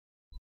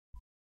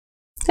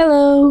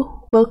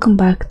Hello! Welcome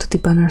back to the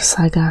Banner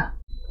Saga.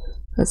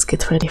 Let's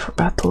get ready for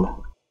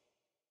battle.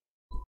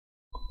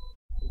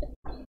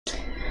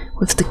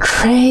 With the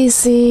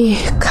crazy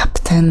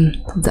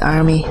captain of the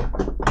army,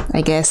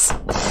 I guess.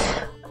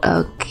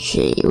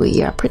 Okay,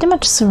 we are pretty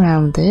much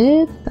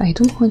surrounded. I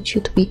don't want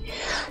you to be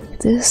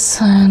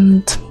this,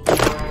 and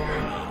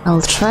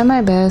I'll try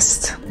my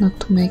best not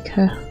to make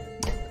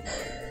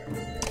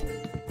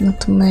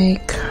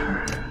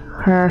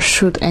her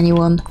shoot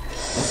anyone.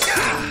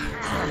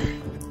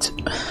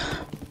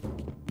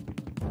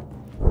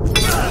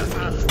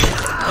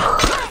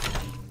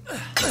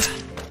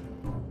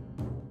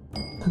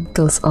 That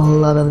does a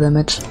lot of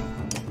damage.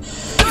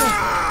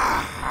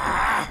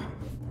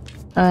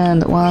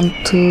 And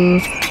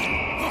two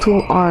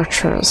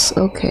archers,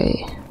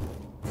 okay.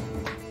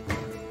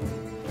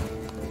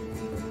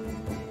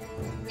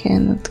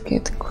 Cannot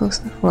get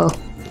closer. Well,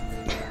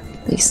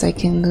 least I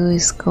can do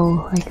is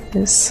go like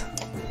this.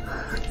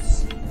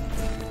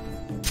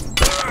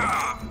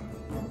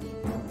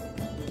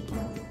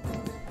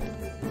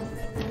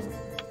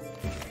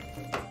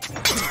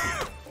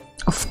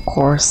 Of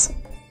course.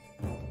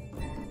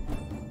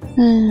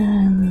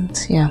 And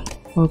yeah,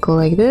 we'll go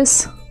like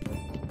this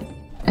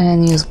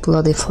and use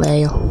bloody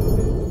flail.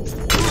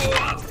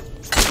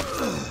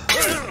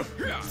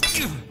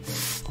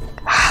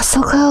 Ah,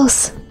 so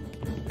close!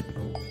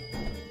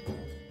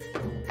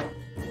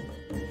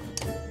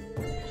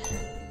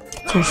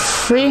 For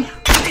free?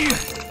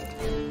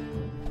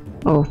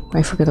 Oh,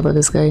 I forgot about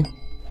this guy.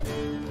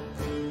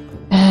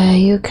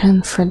 You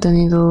can thread the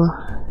needle.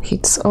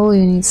 Hits all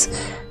units.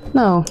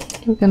 No,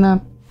 you're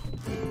gonna...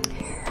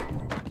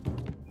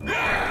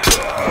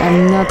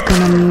 I'm not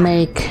gonna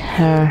make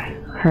her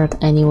hurt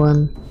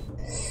anyone.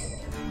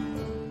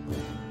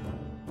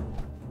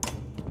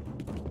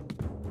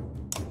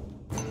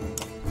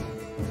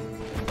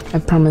 I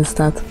promise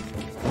that.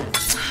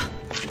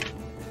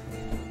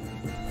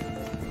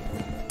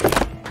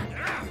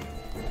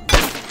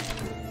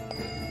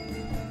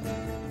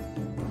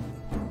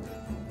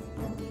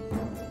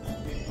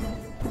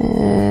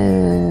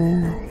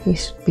 He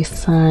should be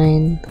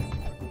fine.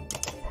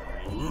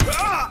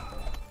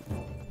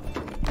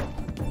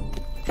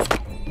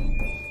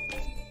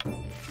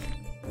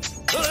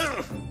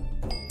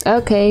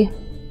 Okay.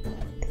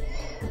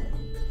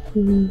 I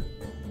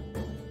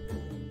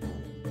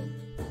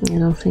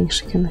don't think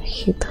she can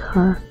hit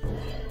her.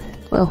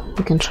 Well,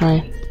 we can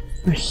try.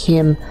 Or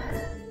him.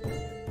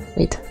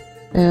 Wait.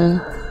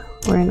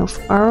 We're enough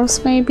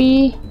arrows,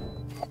 maybe?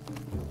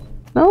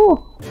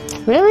 No!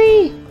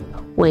 Really?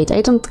 Wait,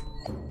 I don't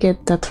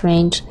get that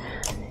range.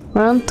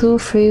 1, 2,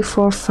 3,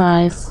 4,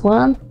 5.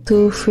 1,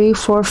 2, 3,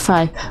 4,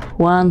 5.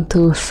 1,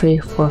 2, 3,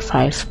 4,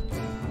 5.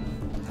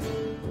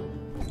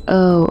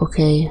 Oh,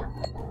 okay.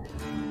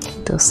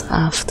 It was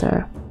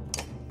after.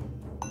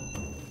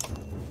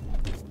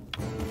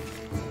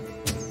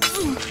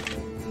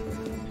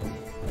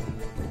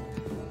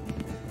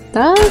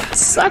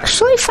 That's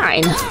actually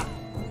fine.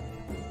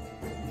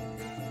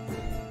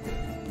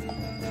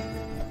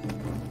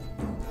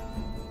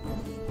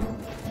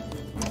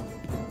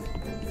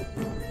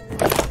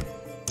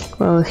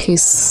 Well,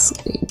 he's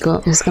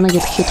gonna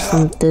get hit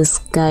from this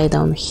guy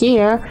down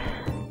here.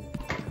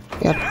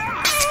 Yep.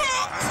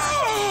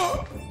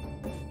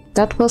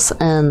 That was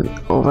an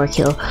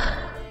overkill.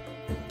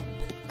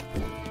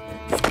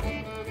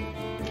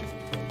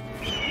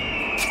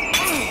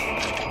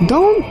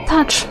 Don't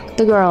touch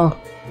the girl!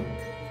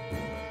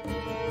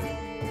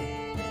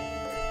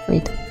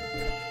 Wait.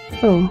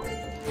 Oh.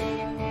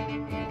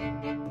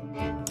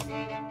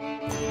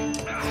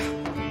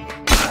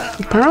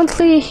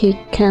 Apparently he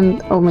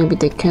can... Oh, maybe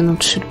they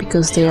cannot shoot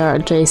because they are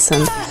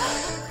adjacent.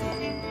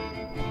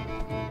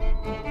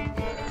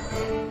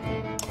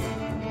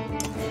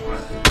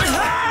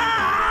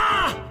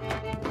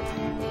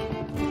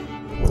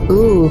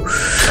 Ooh,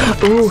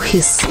 ooh,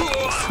 he's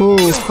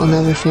full on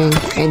everything.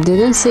 I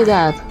didn't see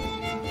that.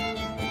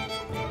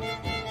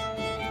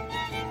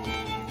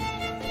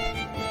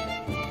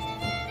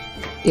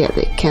 Yeah,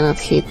 they cannot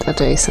hit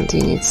adjacent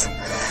units.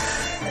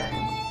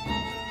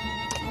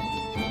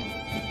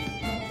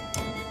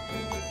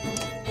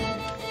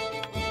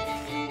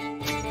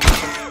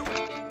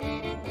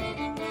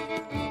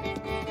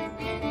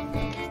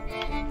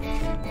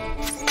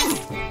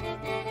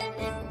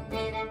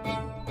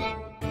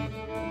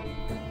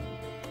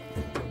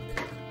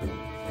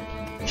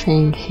 I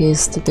think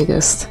he's the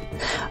biggest.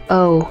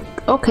 Oh,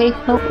 okay.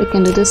 Oh, we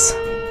can do this.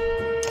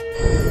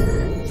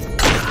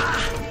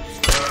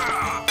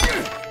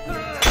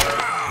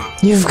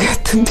 You've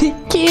got to be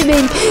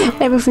kidding!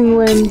 Everything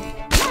went...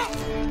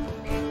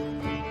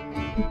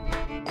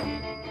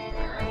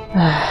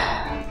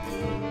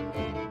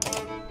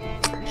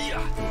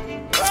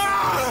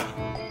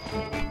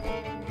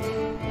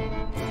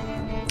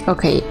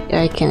 Okay,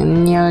 I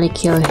can nearly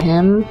kill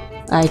him.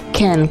 I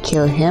can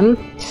kill him.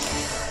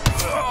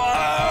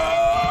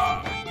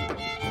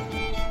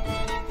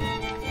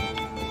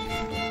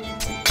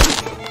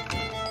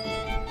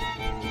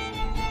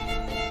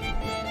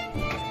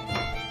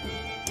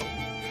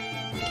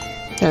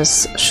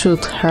 Just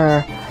shoot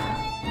her.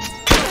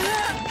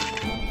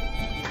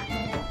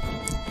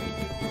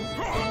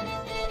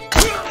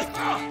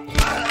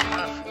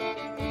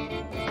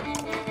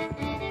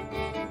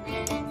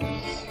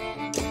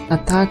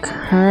 Attack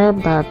her,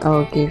 but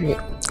I'll give you...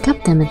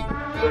 God damn it.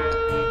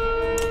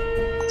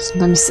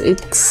 Sometimes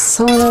it's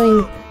so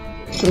annoying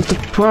with the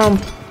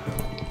prompt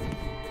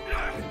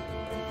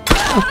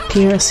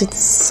appears. It's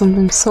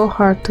sometimes so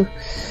hard to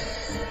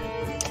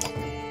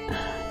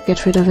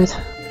get rid of it.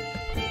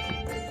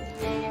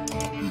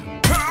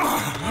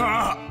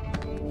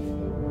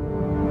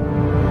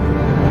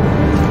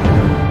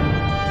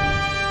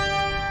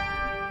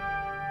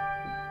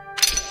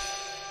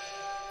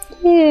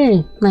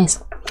 Yay!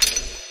 Nice.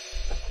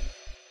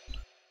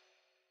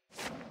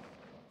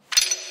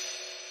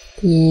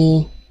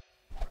 Yeah.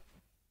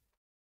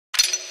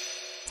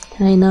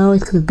 I know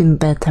it could have been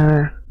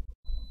better.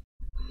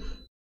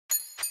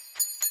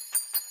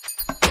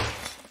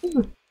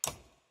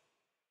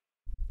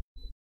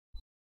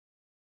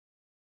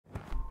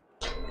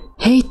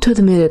 Hate to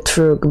admit it,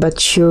 Rug,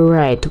 but you're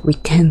right, we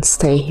can't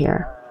stay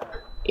here.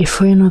 If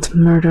we're not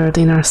murdered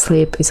in our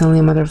sleep, it's only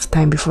a matter of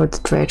time before the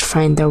dredge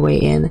find their way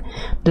in.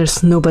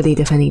 There's nobody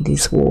defending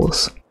these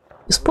walls.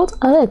 You spot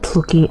Alette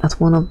looking at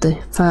one of the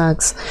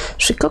fags.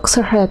 She cocks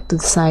her head to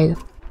the side.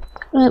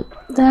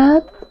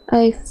 Dad,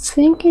 I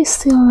think he's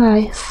still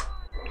alive.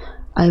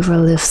 Ivor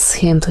lifts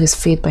him to his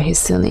feet by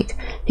his tunic.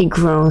 He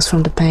groans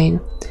from the pain.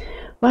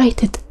 Why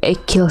did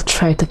Ekil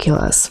try to kill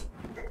us?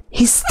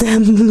 He's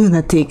damn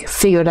lunatic.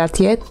 Figure that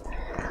yet?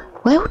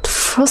 Why would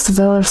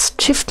Frostveller's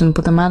chieftain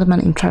put a madman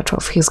in charge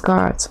of his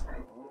guards?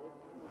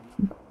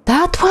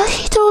 That what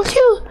he told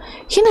you?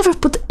 He never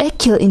put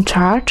Ekil in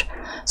charge.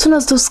 Soon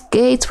as those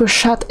gates were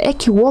shut,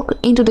 Ekil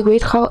walked into the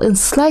great hall and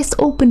sliced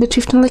open the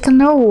chieftain like a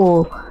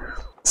narwhal.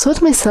 So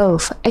to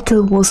myself,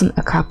 Ekil wasn't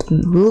a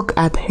captain. Look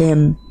at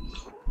him.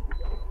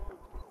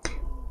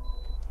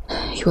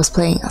 He was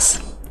playing us.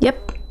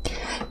 Yep.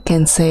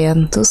 Can't say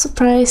I'm too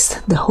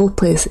surprised. The whole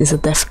place is a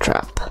death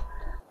trap.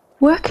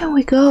 Where can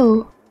we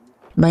go?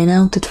 By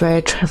now the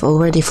dredge have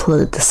already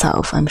flooded the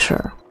south, I'm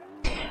sure.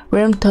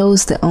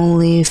 Wormtoe's the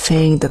only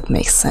thing that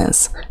makes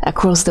sense.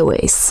 Across the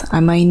wastes. I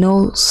might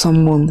know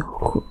someone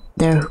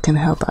there who can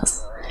help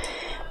us.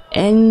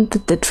 And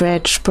the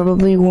dredge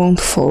probably won't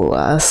follow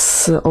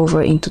us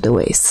over into the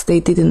wastes. They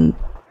didn't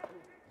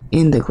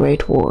in the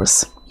Great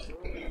Wars.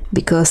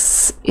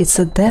 Because it's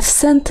a death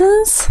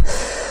sentence?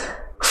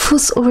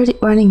 Food's already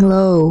running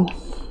low.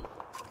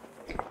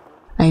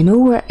 I know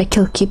where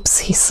Ekil keeps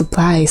his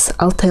supplies,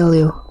 I'll tell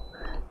you.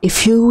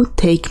 If you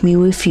take me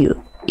with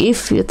you.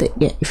 If you take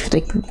me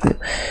with you.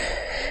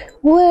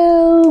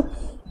 Well...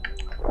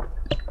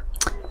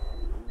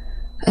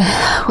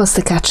 what's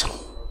the catch?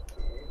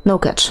 No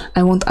catch.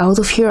 I want out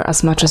of here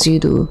as much as you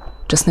do.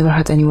 Just never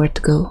had anywhere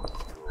to go.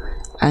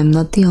 I'm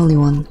not the only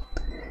one.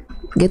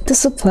 Get the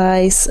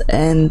supplies,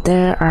 and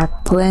there are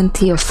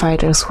plenty of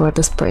fighters who are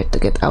desperate to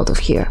get out of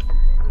here.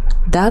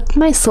 That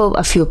might solve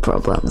a few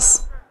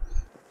problems.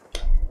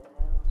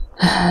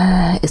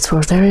 It's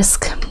worth the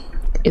risk.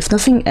 If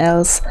nothing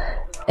else,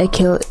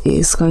 Ekil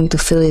is going to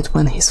feel it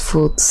when his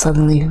food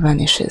suddenly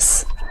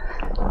vanishes.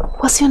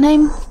 What's your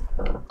name?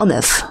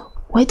 Onef.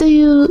 Why do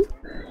you...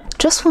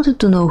 Just wanted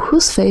to know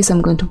whose face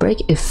I'm going to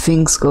break if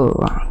things go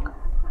wrong.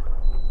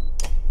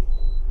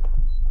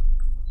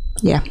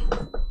 Yeah.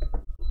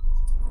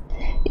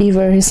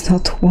 Ivor is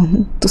not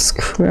one to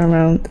screw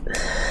around.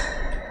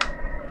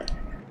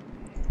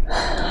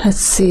 Let's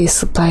see,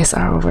 supplies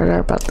are over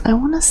there, but I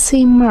wanna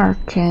see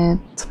market.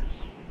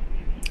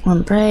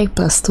 1 break,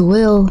 +2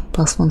 will,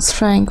 +1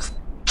 strength.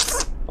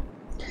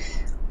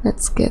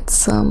 Let's get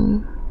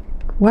some...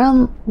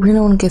 Well,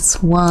 renown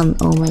gets 1,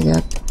 oh my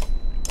god.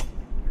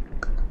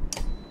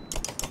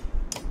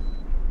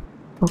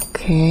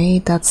 Okay,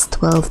 that's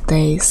 12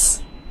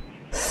 days.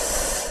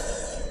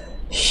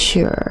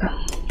 Sure.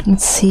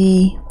 Let's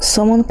see,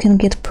 someone can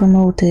get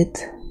promoted.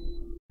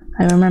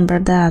 I remember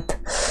that.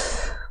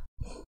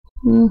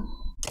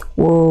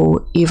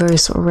 Whoa, Ivor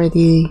is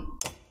already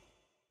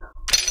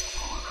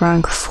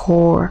rank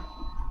 4.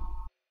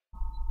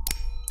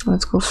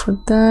 Let's go for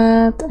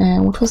that.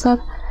 And what was that?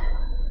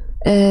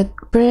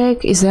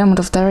 Break is the amount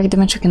of direct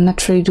damage you can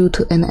naturally do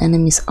to an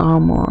enemy's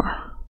armor.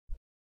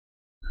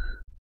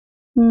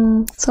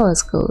 So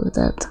let's go with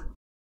that.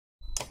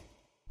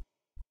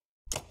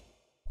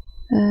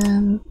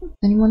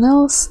 Anyone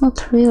else?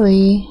 Not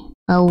really.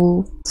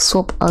 I'll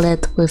swap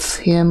Alette with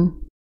him.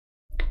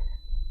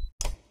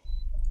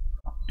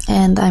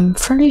 And I'm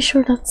fairly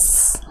sure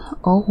that's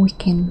all we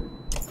can...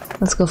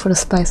 Let's go for the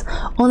spice.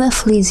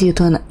 Onef leads you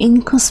to an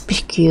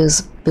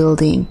inconspicuous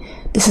building.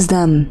 This is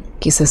them,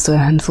 he says to a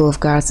handful of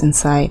guards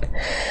inside,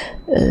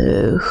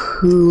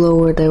 who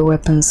lower their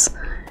weapons.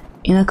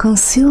 In a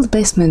concealed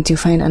basement you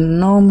find an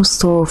enormous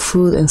store of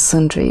food and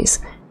sundries.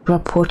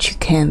 Grab what you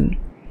can.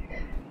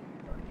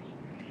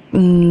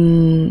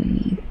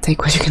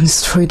 Take what you can,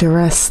 destroy the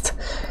rest.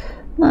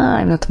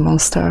 I'm not a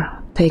monster.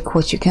 Take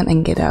what you can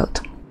and get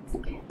out.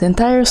 The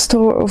entire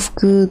store of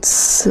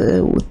goods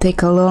would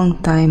take a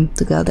long time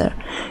to gather.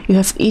 You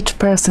have each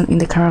person in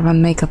the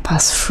caravan make a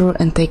pass through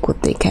and take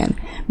what they can.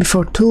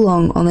 Before too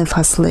long, Onef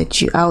has led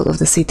you out of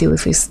the city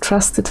with his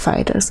trusted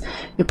fighters.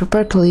 You're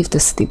prepared to leave the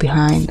city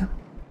behind.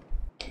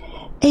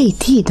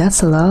 80,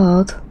 that's a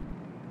lot.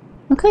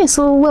 Okay,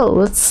 so well,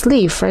 let's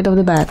leave right off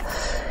the bat.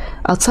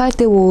 Outside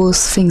the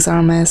walls, things are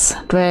a mess.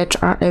 Dredge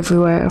are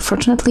everywhere.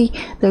 Fortunately,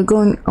 they're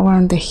going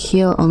around the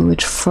hill on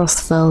which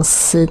Frostvale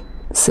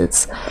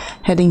sits,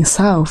 heading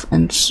south,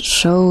 and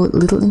show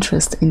little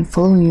interest in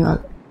following you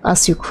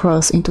as you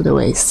cross into the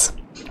wastes.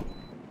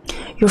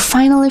 You're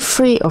finally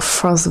free of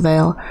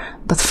Frostvale,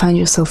 but find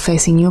yourself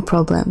facing new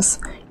problems.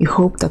 You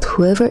hope that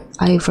whoever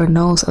Ivor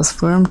knows as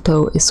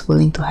Wormtoe is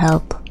willing to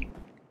help.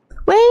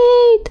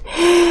 Wait!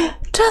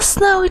 Just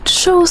now it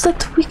shows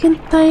that we can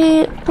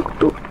talk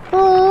to...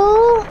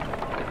 Oh!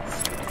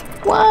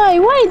 Why?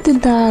 Why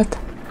did that?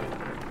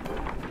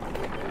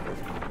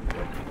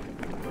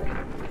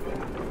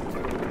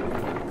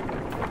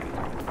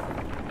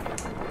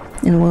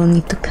 And we'll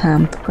need to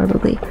camp,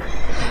 probably.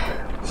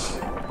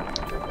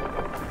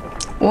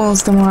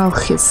 Once the morale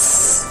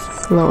hits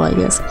low, I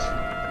guess.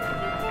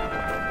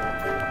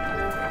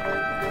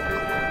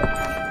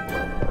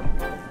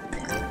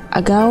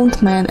 A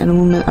gaunt man and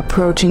woman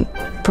approach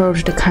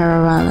the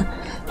caravan,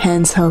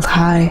 hands held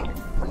high.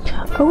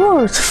 "A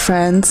word,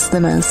 friends,"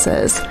 the man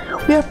says.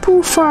 "We are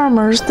poor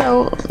farmers,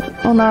 though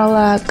on our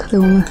luck."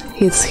 The woman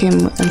hits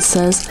him and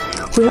says,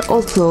 "We're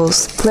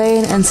outlaws,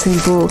 plain and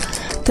simple.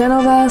 10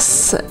 of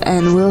us,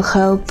 and we'll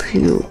help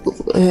you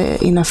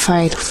in a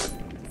fight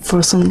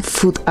for some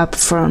food up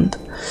front."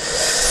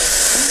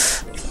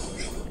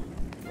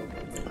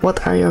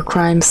 "What are your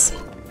crimes?"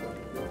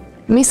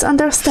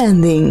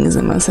 "Misunderstandings,"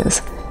 the man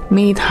says.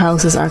 "Meat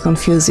houses are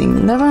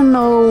confusing. Never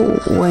know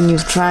when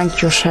you've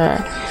drank your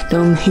share." The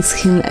woman hits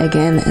him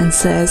again and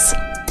says,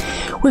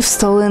 "We've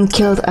stolen,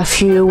 killed a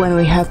few when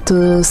we had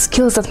to.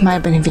 Skills that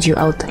might benefit you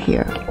out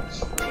here."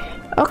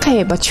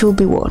 "Okay, but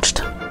you'll be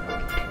watched."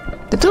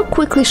 The two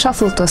quickly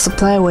shuffled to a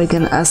supply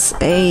wagon as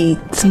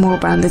 8 more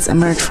bandits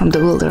emerged from the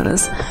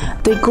wilderness.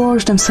 They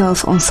gorged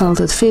themselves on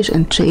salted fish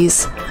and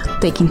cheese,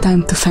 taking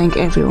time to thank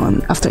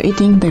everyone. After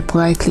eating, they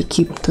politely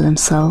keep to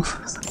themselves.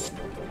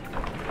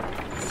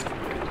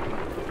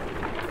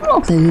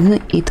 Oh, they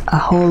didn't eat a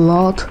whole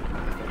lot.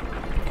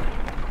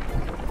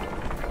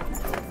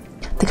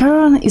 The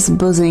caravan is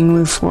buzzing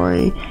with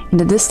worry. In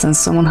the distance,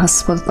 someone has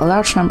spotted a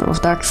large number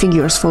of dark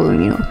figures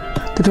following you.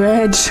 "The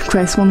Dredge!"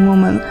 cries one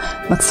woman,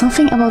 but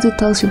something about it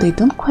tells you they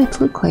don't quite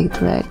look like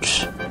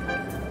Dredge.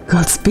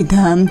 "Gods be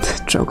damned,"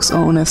 chokes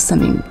Onef,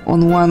 standing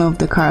on one of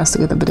the cars to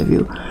get a better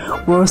view.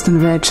 "Worse than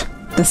Dredge,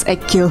 that's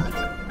Ekil."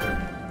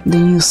 The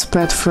news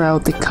spread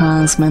throughout the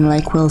clansmen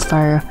like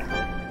wildfire.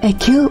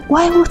 "Ekil?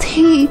 Why would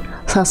he?"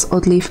 says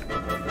Oddleaf.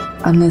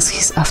 "Unless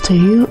he's after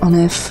you,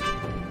 Onef."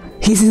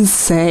 "He's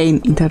insane,"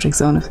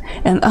 interjects Onef,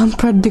 "and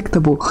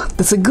unpredictable.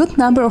 There's a good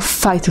number of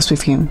fighters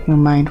with him." Your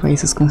mind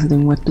races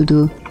considering what to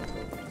do.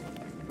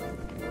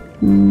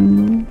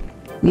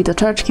 Lead a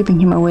charge, keeping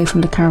him away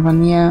from the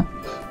caravan, yeah.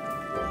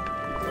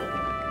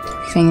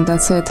 I think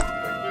that's it.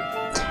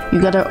 You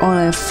gather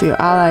Onef, your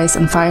allies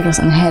and fighters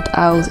and head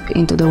out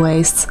into the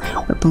wastes,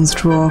 weapons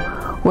draw,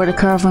 where the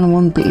caravan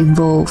won't be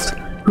involved.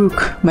 "Rook,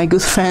 my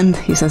good friend,"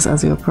 he says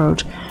as you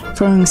approach,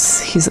 throwing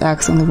his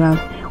axe on the ground.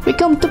 "We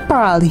come to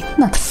parley,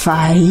 not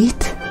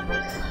fight."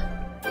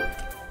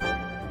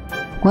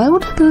 Why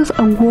would I believe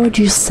a word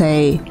you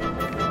say?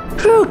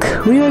 "Rook,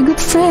 we are good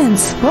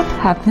friends. What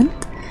happened?"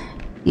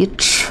 "You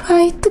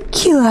tried to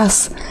kill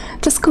us.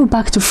 Just go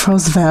back to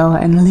Frostvale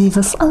and leave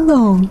us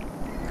alone."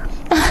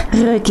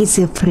 "Rook is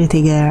a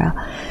pretty girl.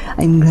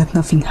 I'm glad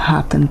nothing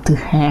happened to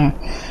her.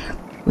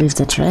 With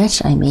the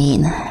Dredge, I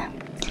mean.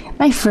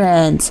 My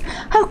friends,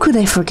 how could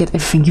I forget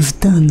everything you've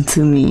done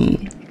to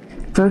me?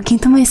 Broke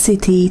into my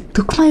city,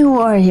 took my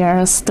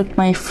warriors, took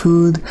my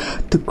food,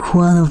 took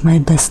one of my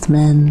best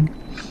men.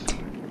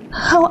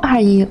 How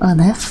are you,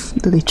 Onef?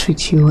 Do they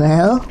treat you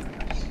well?"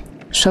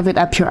 "Shove it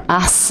up your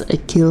ass,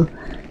 Ekil.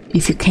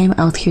 If you came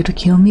out here to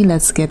kill me,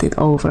 let's get it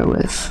over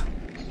with."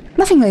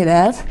 "Nothing like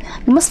that.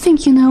 You must think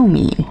you know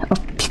me, or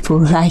people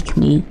like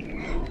me.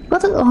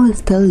 What did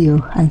Olive tell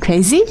you? I'm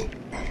crazy?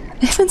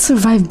 I haven't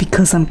survived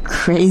because I'm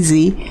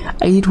crazy.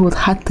 I did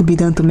what had to be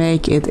done to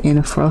make it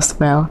in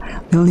Frostvale.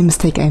 The only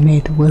mistake I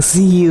made was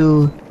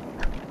you."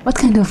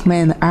 "What kind of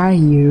man are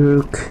you,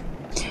 Rook?"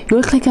 "You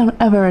look like an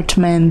average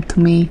man to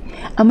me.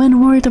 A man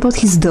worried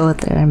about his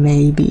daughter,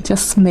 maybe,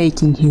 just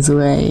making his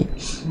way.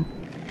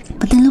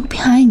 But then look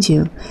behind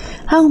you.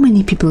 How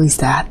many people is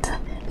that?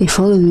 They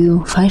follow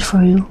you, fight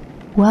for you.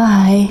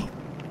 Why?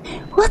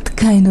 What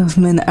kind of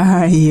man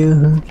are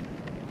you?"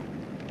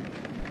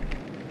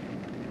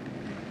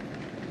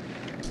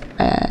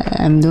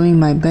 "I'm doing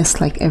my best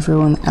like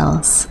everyone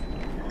else."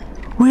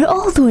 "We're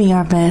all doing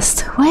our best.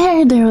 Why are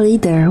you their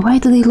leader? Why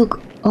do they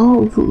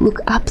all look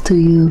up to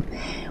you?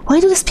 Why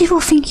do these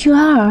people think you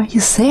are? You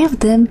saved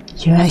them.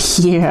 You're a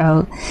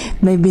hero.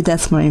 Maybe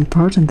that's more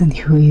important than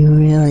who you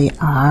really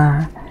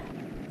are."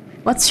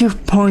 "What's your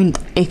point,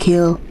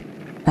 Ekil?"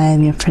 I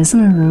am your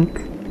prisoner,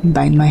 Rook.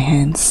 Bind my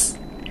hands.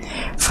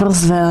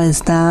 Frostveil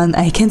is done.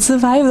 I can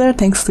survive there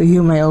thanks to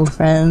you, my old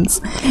friends.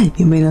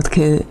 You may not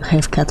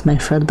have cut my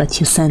throat, but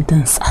you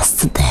sentence us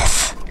to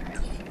death.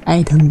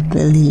 I don't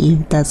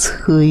believe that's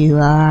who you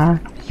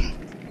are.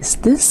 Is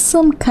this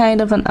some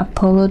kind of an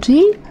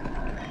apology?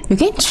 You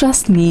can't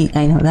trust me,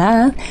 I know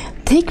that.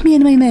 Take me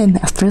and my men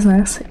as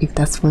prisoners, if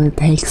that's what it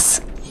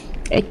takes.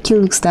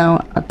 Eki looks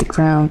down at the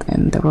ground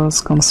and the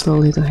words come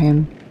slowly to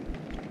him.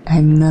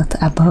 I'm not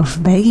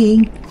above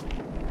begging.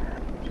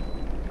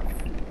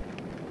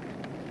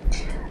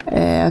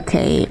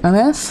 Okay,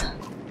 Olaf?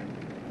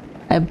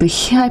 I'd be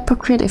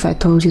hypocrite if I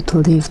told you to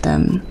leave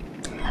them.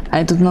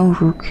 I don't know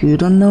Rook, you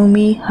don't know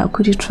me, how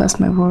could you trust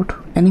my word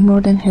any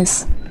more than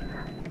his?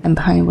 And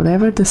behind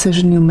whatever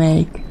decision you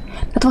make,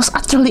 that was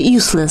utterly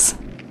useless.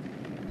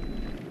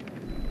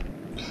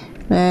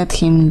 Let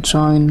him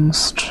join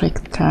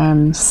strict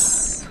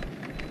terms.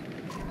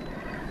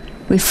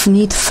 We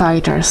need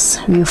fighters.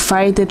 You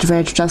fight the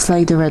dredge just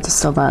like the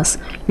rest of us.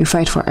 You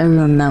fight for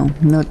everyone now,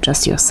 not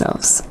just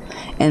yourselves.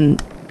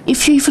 And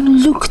if you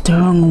even look the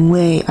wrong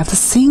way at a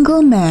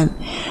single man,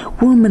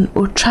 woman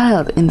or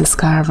child in this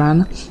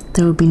caravan,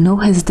 there will be no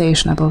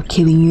hesitation about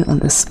killing you on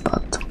the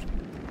spot.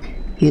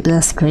 You do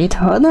us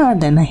great honor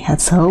than I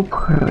had hoped,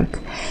 Rook.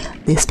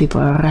 These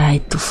people are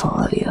right to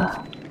follow you.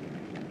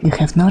 You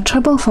have no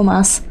trouble from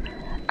us.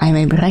 I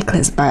may be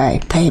reckless, but I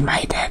pay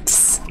my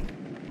debts.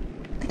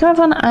 The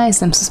caravan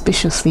eyes them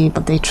suspiciously,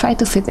 but they try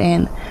to fit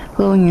in,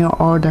 following your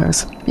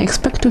orders. You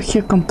expect to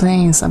hear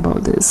complaints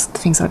about this.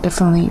 Things are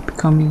definitely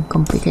becoming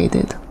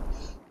complicated.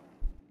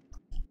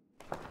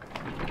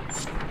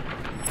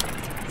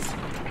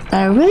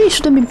 I really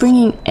shouldn't be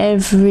bringing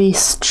every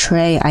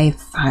stray I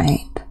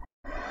find.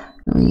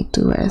 We need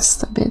to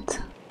rest a bit.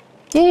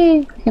 Yay,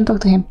 we can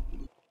talk to him.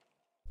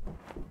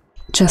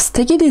 Just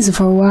take it easy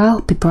for a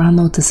while, people are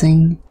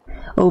noticing.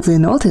 Oh, they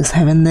notice,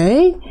 haven't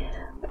they?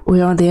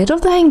 We're on the edge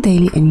of dying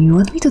daily and you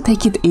want me to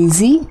take it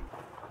easy?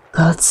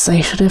 Gods,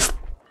 I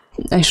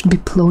should be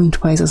plowing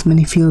twice as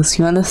many fields,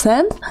 you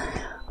understand?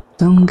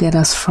 Don't get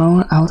us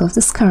thrown out of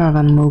this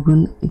caravan,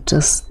 Mogun.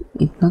 It's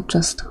not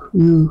just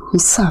you who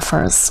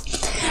suffers.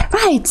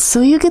 Right,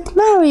 so you get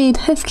married,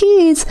 have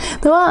kids,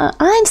 though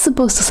I'm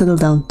supposed to settle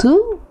down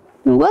too?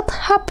 What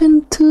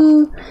happened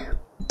to...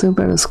 The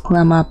birds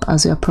climb up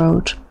as you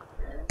approach.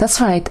 That's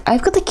right,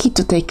 I've got a kid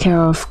to take care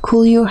of.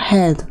 Cool your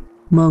head,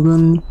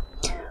 Mogun.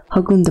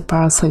 Hogun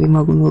departs, heavy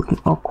Mogun looking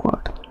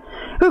awkward.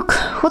 Rook,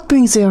 what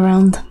brings you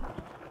around?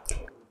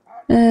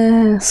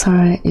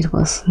 Sorry, it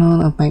was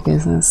none of my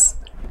business.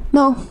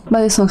 No,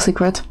 but it's no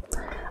secret.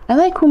 I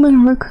like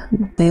women, Rook.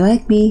 They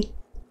like me.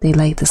 They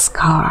like the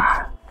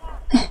scar.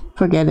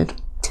 Forget it.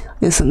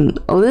 Listen,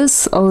 all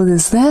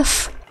this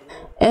death.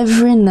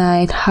 Every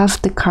night,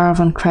 half the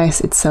caravan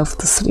cries itself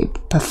to sleep.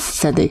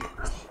 Pathetic.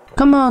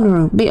 Come on,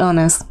 Rook, be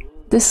honest.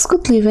 This is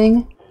good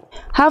living.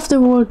 Half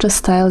the world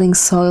just tiling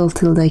soil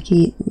till they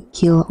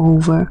keel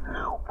over.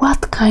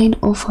 What kind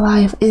of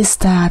life is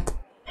that?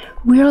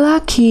 We're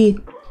lucky.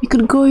 You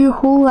could go your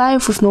whole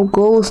life with no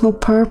goals, no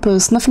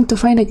purpose, nothing to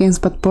fight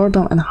against but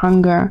boredom and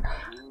hunger.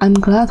 I'm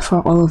glad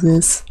for all of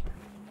this.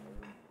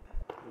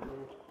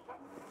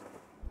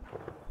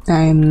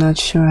 I'm not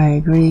sure I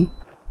agree.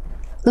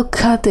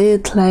 Look at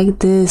it like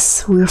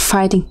this. We're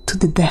fighting to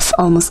the death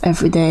almost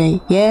every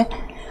day, yeah?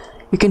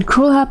 You can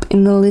curl up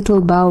in a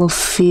little ball of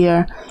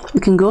fear. You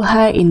can go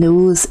high in the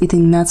woods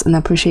eating nuts and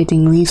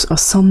appreciating leaves or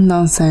some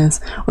nonsense,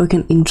 or you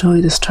can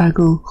enjoy the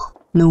struggle.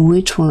 Know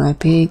which one I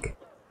pick.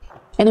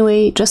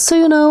 Anyway, just so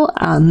you know,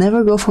 I'll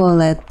never go for a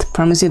let,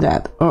 promise you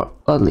that, or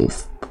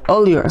leave.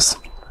 All yours.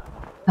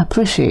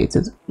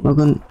 Appreciated,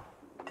 Mogun.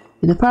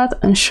 You depart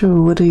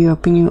unsure whether your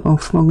opinion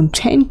of Mogun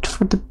changed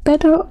for the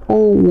better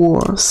or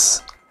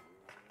worse.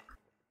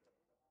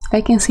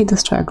 I can see the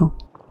struggle.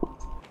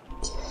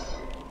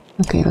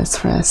 Okay,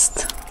 let's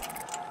rest.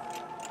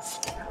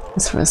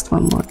 Let's rest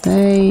one more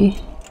day.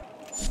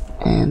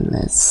 And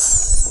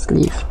let's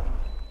leave.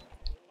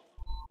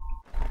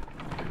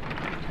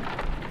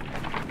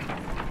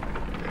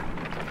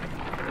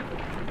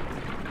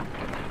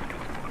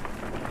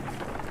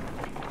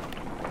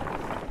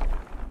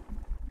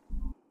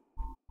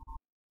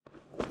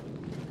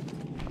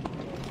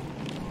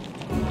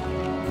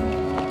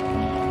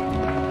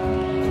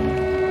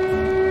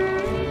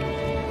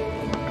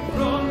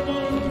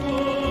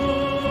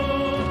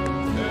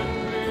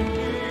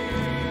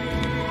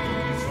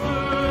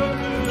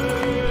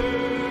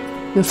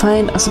 You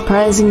find a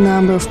surprising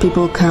number of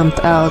people camped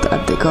out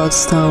at the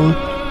Godstone.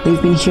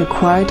 They've been here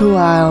quite a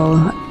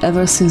while,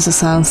 ever since the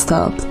sun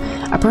stopped.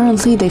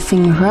 Apparently they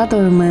think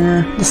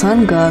Radomir, the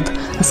sun god,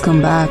 has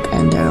come back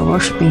and they're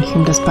worshipping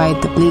him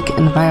despite the bleak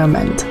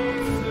environment.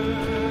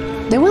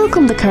 They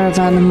welcome the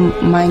caravan,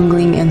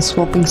 mingling and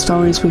swapping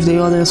stories with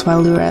the others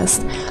while they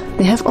rest.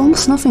 They have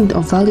almost nothing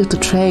of value to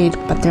trade,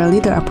 but their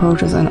leader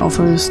approaches and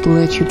offers to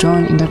let you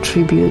join in their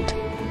tribute.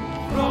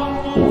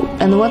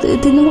 And what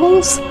it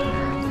involves?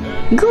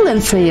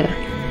 Golden Fair,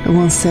 the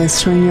one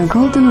says, showing you a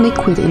golden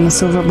liquid in a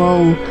silver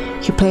bowl.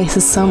 He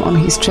places some on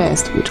his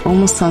chest, which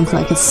almost sounds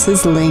like it's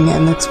sizzling,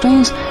 and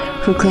explains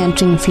her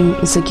clenching thing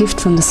is a gift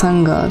from the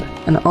sun god,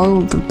 and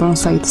all that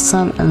burns like the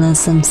sun and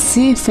lets them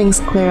see things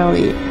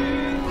clearly.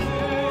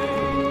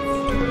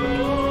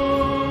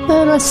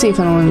 Let's see if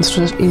anyone is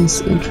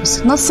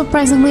interested. Not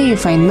surprisingly, you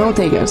find no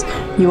takers.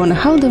 You wonder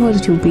how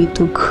devoted you'll be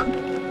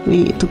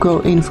to go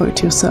in for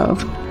it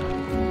yourself.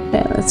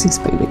 Yeah, let's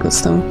inspect the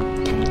custom.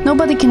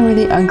 Nobody can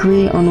really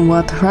agree on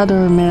what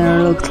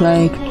Radomir looked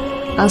like.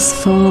 As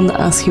fond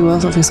as he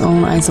was of his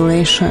own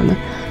isolation,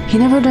 he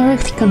never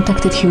directly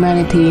contacted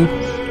humanity.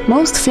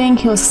 Most think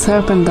he was a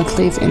serpent that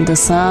lived in the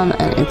sun,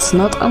 and it's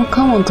not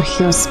uncommon to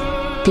hear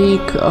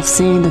speak of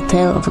seeing the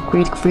tail of a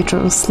great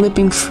creature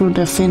slipping through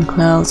the thin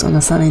clouds on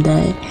a sunny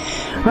day.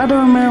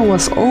 Radomir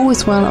was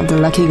always one of the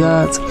lucky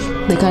gods,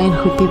 the kind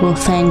who people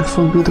thanked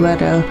for good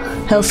weather,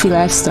 healthy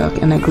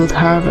livestock, and a good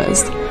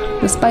harvest.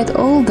 Despite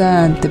all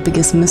that, the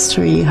biggest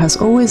mystery has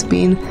always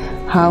been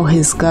how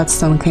his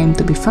godstone came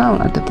to be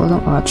found at the bottom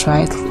of a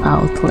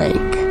dried-out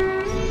lake.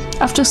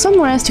 After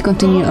some rest, you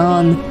continue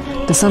on.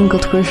 The sun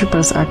god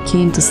worshippers are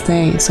keen to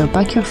stay, so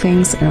pack your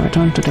things and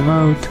return to the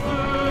road.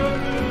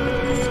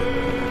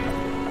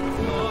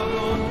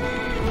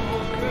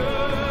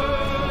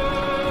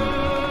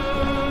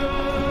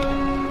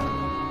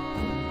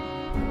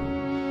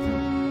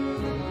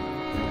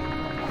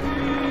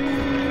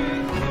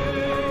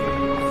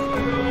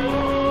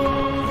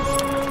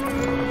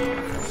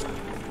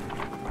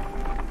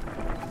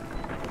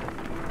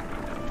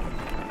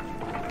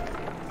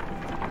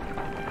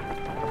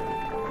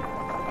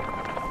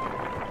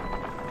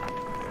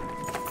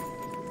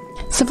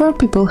 Several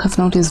people have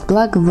noticed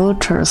black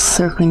vultures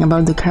circling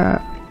above the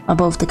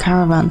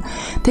caravan,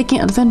 taking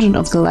advantage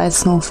of the light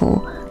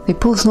snowfall. They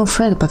pose no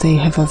threat, but they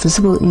have a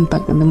visible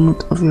impact on the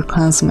mood of your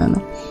clansmen.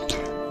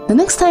 The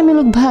next time you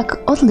look back,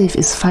 Oddleaf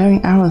is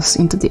firing arrows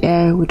into the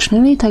air, which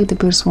nearly attack the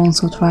birds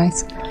once or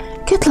twice.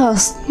 "Get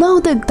lost! No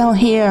dig down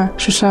here!"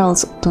 she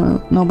shouts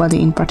to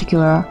nobody in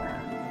particular.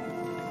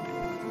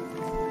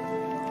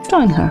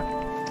 Join her.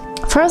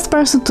 First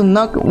person to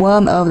knock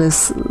one out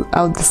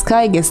the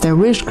sky gets their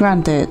wish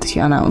granted, she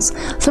announced.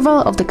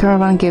 Several of the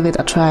caravan gave it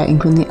a try,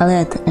 including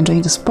Alette,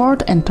 enjoying the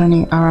sport and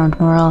turning around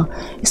morale.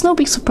 It's no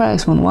big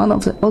surprise when one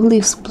of the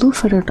Oddleaf's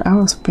blue-feathered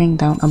arrows bring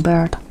down a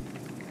bird.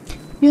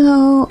 "You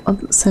know,"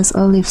 says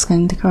Oddleaf,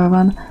 scanning the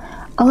caravan,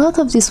 "a lot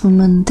of these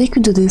women, they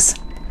could do this."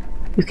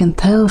 You can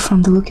tell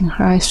from the look in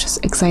her eyes she's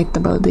excited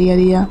about the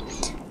idea.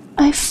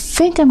 "I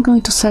think I'm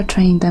going to start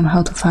training them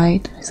how to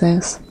fight," she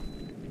says.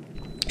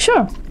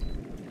 "Sure.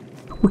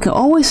 We can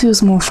always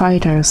use more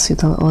fighters," you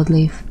tell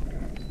Oddleaf.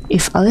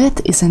 "If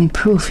Alette is any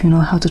proof, you know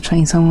how to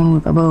train someone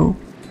with a bow."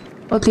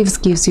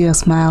 Oddleaf gives you a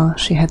smile.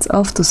 She heads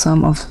off to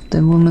some of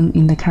the women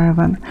in the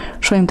caravan,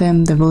 showing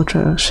them the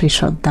vulture she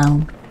shot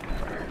down.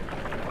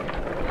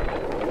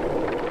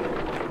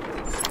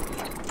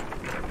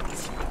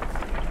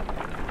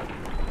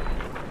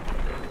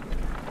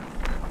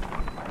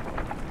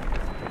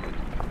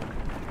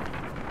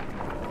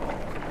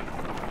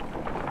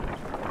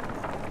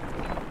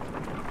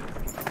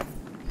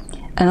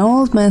 An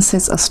old man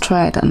sits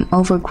astride an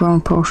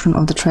overgrown portion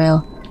of the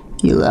trail.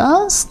 "You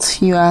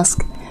lost?" you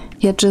ask.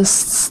 He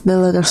adjusts the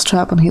leather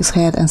strap on his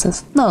head and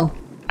says, "No.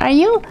 Are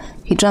you?"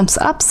 He jumps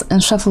up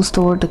and shuffles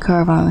toward the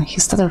caravan,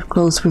 his tattered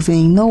clothes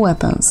revealing no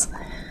weapons.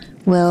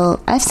 "Well,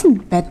 I've seen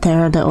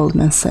better," the old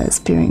man says,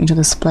 peering into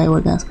the supply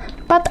wagons.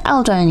 "But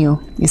I'll join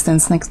you." He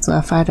stands next to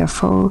a fighter,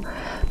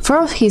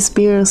 throws his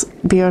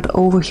beard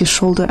over his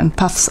shoulder and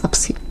puffs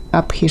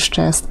up his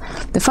chest.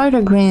 The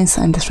fighter grins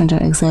and the stranger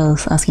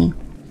exhales, asking,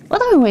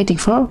 "What are we waiting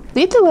for?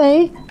 Lead the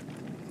way!"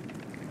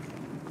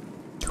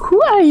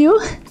 "Who are you?"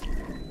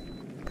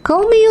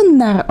 "Call me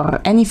Unnar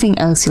or anything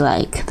else you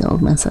like," the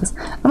old man says.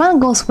 "A man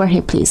goes where he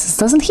pleases,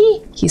 doesn't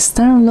he?" His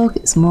stern look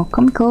is more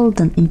comical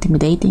than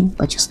intimidating,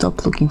 but you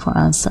stop looking for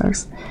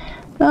answers.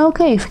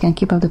 "Okay, if you can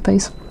keep up the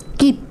pace."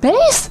 "Keep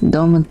pace?" The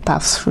old man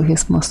puffs through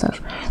his mustache.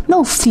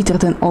 "No fitter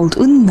than old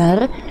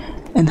Unnar.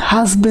 And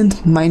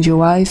husband, mind your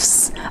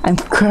wives. I'm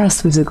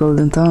cursed with the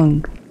golden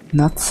tongue,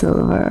 not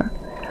silver."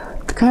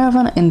 The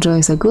caravan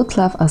enjoys a good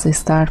laugh as they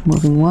start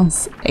moving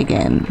once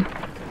again.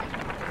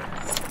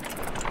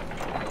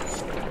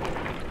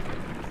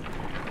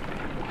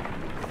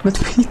 But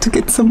we need to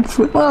get some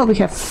food. Well, we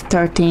have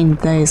 13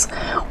 days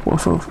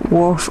worth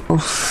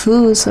of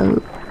food,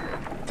 so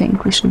I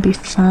think we should be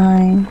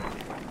fine.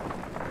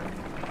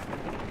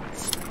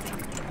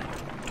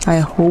 I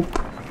hope.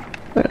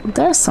 Well,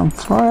 there's some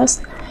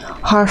forest.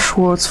 Harsh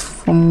words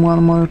from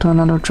one mother to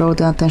another draw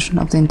the attention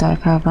of the entire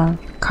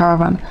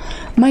caravan.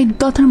 "My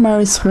daughter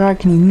marries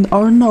Ragni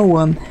or no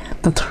one.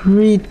 That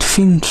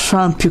reed-thin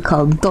tramp you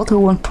call daughter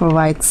won't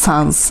provide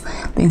sons."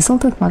 The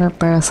insulted mother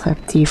bares her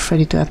teeth,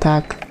 ready to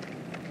attack.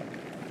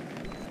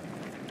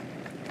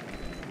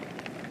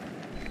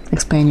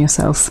 "Explain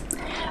yourselves."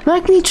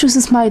 "Ragni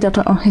chooses my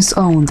daughter on his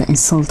own," the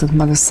insulted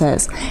mother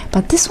says.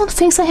 "But this one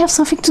thinks I have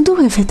something to do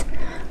with it."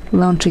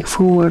 Launching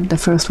forward, the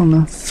first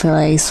woman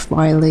flails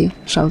wildly,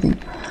 shouting,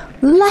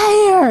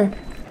 "Liar!"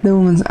 The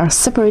women are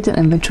separated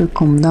and eventually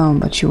calm down,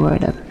 but you worry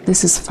that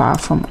this is far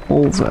from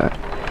over.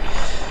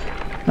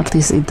 At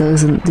least it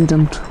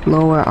didn't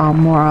lower our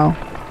morale.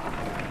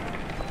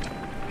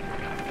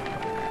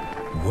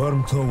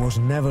 Wormtow was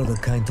never the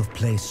kind of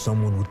place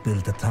someone would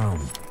build a town.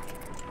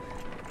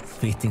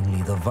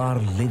 Fittingly, the Varl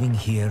living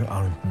here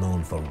aren't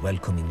known for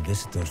welcoming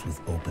visitors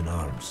with open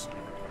arms.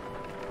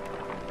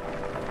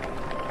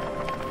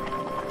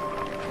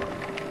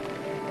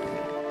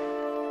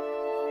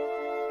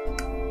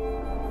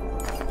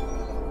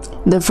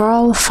 The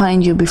Varl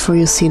find you before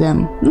you see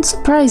them. Not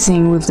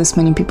surprising with this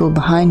many people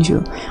behind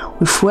you.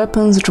 With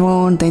weapons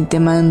drawn, they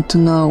demand to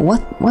know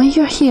why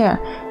you're here.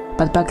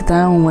 But back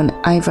down when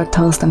Ivar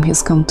tells them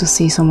he's come to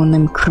see someone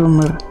named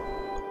Krumr.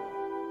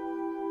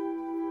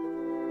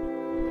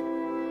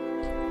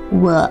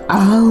 Well,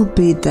 I'll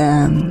be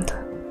damned.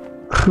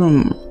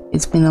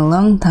 It's been a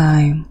long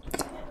time.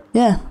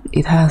 Yeah,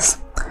 it has.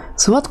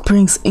 So what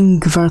brings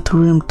Ingvar to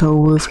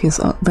Wormtow with his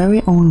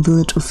very own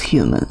village of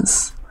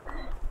humans?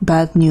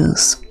 Bad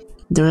news.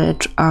 The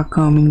rich are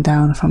coming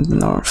down from the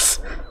north.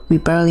 We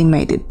barely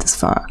made it this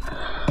far.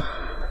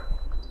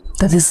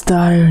 That is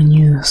dire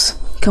news.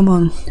 Come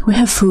on, we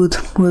have food.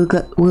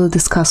 We'll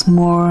discuss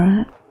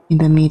more in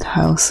the meat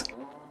house.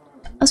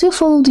 As you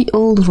follow the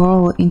old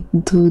Varl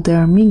into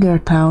their meager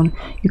town,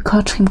 you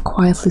catch him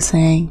quietly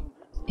saying,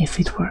 "If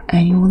it were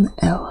anyone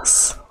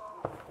else."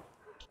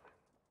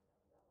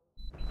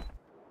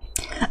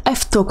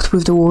 I've talked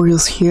with the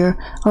warriors here,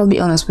 I'll be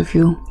honest with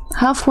you.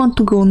 Half want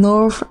to go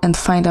north and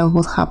find out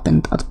what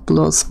happened at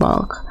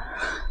Bloodsbalk.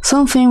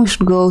 Some think we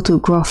should go to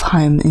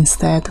Grofheim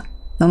instead.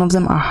 None of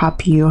them are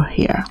happy you're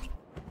here.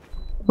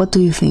 What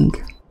do you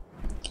think?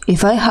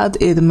 If I had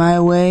it my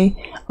way,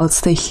 I'd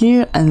stay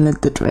here and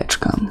let the dredge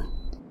come.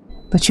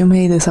 But you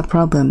made this a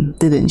problem,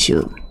 didn't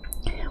you?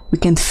 We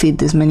can't feed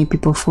this many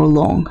people for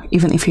long,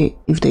 even if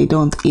they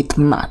don't eat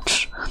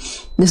much.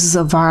 This is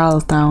a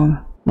Varl town.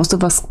 Most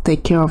of us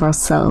take care of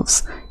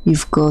ourselves.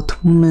 You've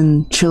got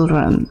women,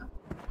 children.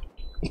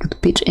 We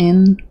could pitch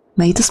in,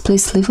 make this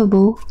place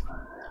livable.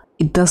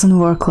 It doesn't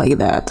work like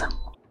that.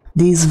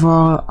 These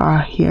Varl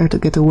are here to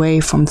get away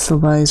from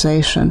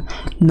civilization,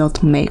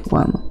 not make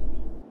one.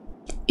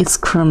 It's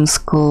Krum's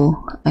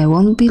call. I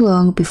won't be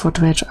long before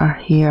Dredge are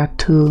here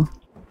too.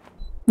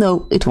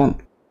 No, it won't.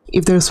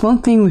 If there's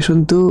one thing we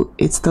should do,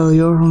 it's tell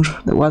Jorund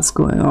what's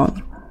going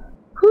on.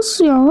 Who's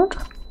Jorund?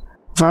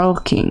 Varl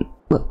King.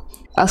 Well,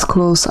 as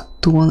close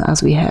to one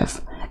as we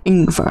have.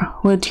 Ingvar,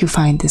 where do you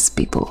find these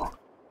people?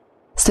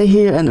 Stay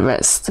here and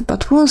rest,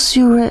 but once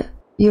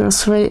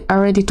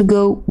are ready to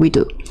go, we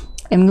do.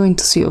 I'm going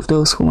to see of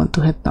those who want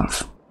to head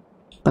north.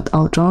 But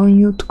I'll join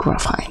you to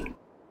Grofheim.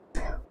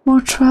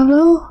 More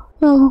travel?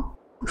 No,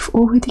 we've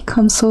already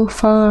come so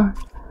far.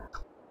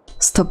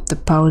 Stop the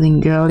pouting,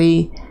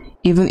 girlie.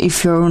 Even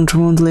if Jorund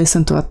won't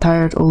listen to a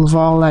tired old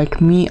Varl like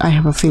me, I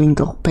have a feeling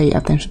they'll pay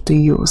attention to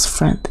yours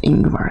friend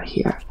Ingvar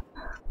here.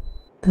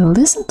 They'll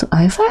listen to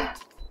Ivar?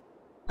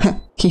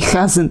 He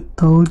hasn't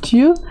told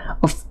you?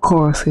 Of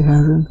course he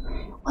hasn't.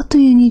 What do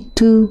you need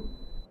to?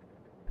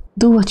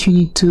 Do what you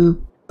need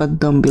to, but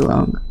don't be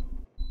long.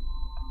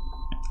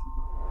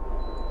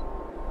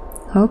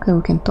 Okay,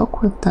 we can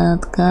talk with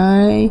that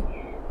guy.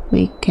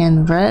 We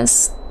can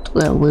rest.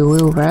 Well, we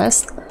will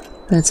rest.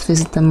 Let's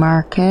visit the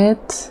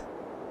market.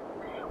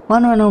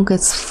 One Renault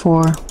gets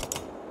 4.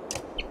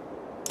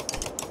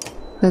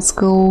 Let's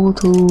go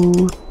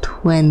to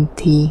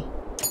 20.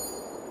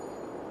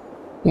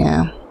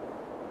 Yeah.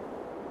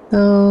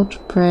 Dodge,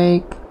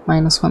 break,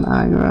 -1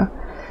 aggro.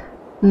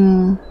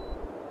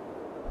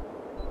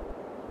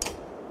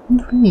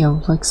 Really, I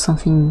would like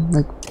something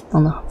like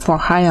for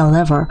higher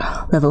level.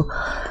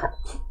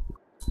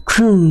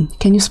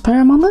 Can you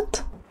spare a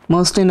moment?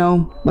 Mostly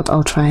no, but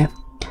I'll try.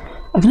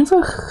 I've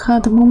never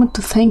had a moment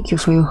to thank you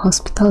for your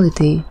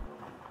hospitality.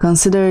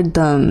 Consider it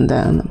done,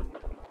 then.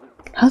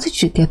 How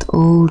did you get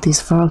all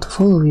these Varl to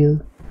follow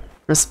you?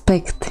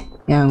 Respect,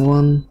 young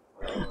one.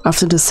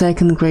 After the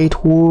Second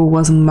Great War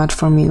wasn't much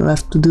for me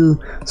left to do,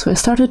 so I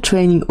started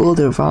training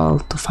older Varl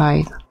to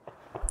fight.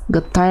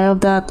 Got tired of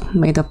that,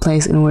 made a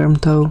place in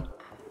Wormtow.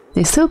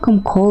 They still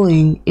come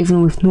calling,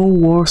 even with no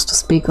wars to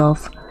speak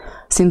of.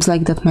 Seems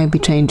like that might be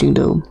changing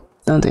though,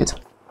 don't it?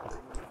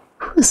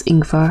 Who is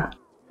Ingvar?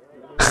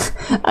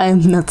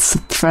 I'm not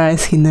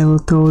surprised he never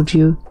told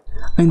you.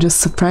 I'm just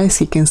surprised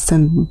he can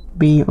stand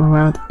being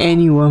around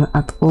anyone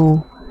at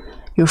all.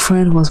 Your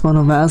friend was one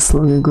of us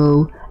long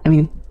ago. I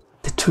mean,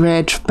 the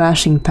dredge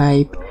bashing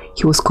type.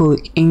 He was called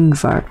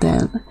Ingvar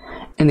then.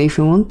 And if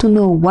you want to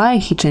know why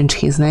he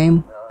changed his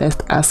name,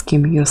 best ask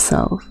him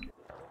yourself.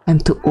 I'm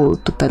too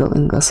old to peddle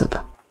in gossip.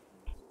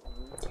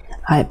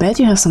 I bet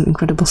you have some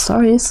incredible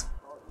stories.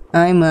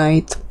 I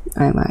might.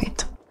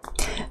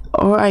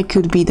 Or I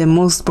could be the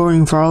most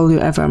boring Varl you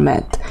ever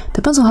met.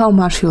 Depends on how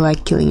much you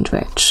like killing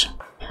dredge.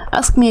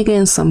 Ask me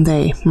again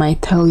someday.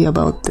 Might tell you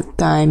about the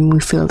time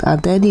we filled a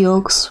daddy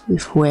ox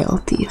with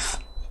whale teeth.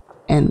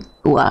 And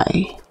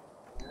why.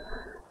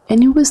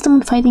 Any wisdom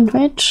on fighting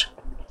dredge?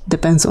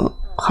 Depends on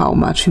how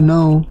much you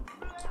know.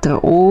 They're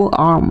all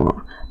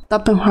armor.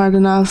 Tap them hard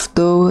enough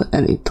though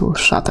and it will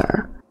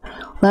shatter.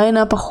 Line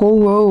up a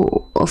whole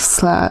row of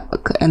slag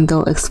and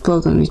they'll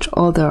explode on each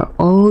other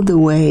all the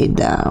way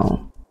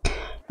down.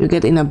 You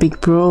get in a big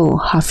brawl,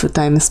 half your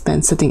time is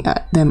spent setting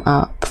them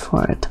up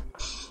for it.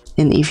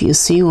 And if you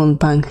see one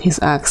bang his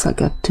axe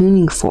like a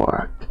tuning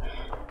fork,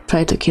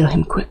 try to kill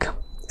him quick.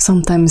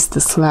 Sometimes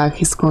the slag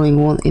he's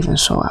calling won't even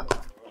show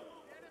up.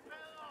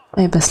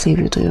 I best leave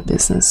you to your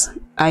business.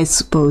 I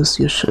suppose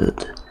you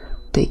should.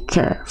 Take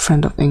care,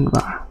 friend of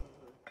Ingvar.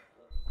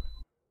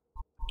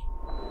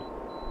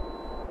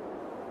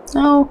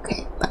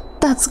 Okay,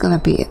 but that's gonna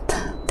be it.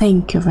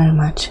 Thank you very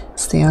much.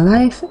 Stay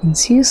alive and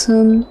see you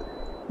soon.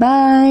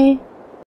 Bye!